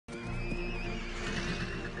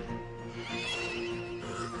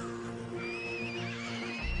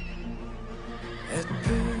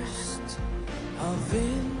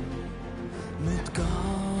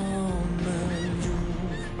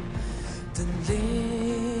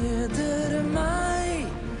leder meg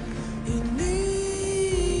i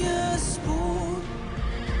nye spor.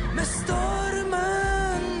 Med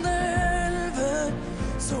stormende elver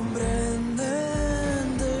som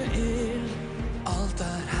brennende ild. Alt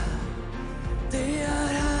her, det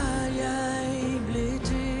her jeg blir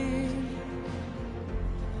til.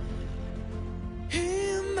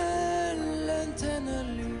 Himmelen tenner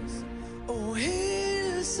lys og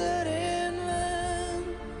hilser en venn.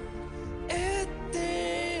 Et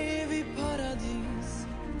evig paradis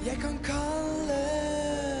jeg kan kalle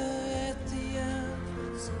et igjen.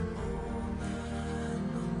 Som månen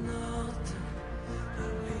og natten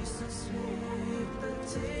når lyset slipper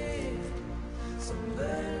til. Som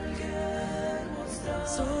bølger mot strand.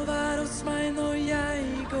 Så vær hos meg når jeg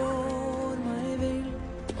går meg vill.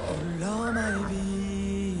 Og la meg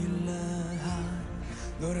hvile her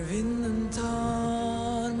når vinden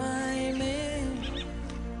tar meg med.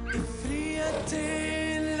 I frihet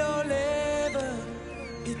til å leve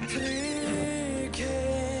i trygghet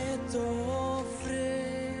og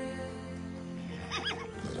fred.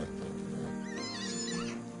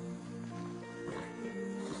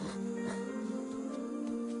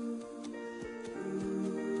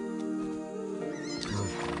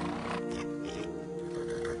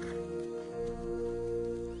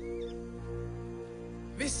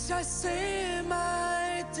 Hvis jeg ser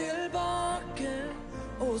meg tilbake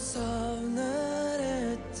og savner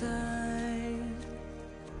et tegn,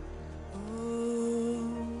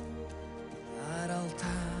 er alt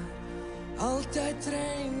her, alt jeg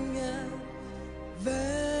trenger, vel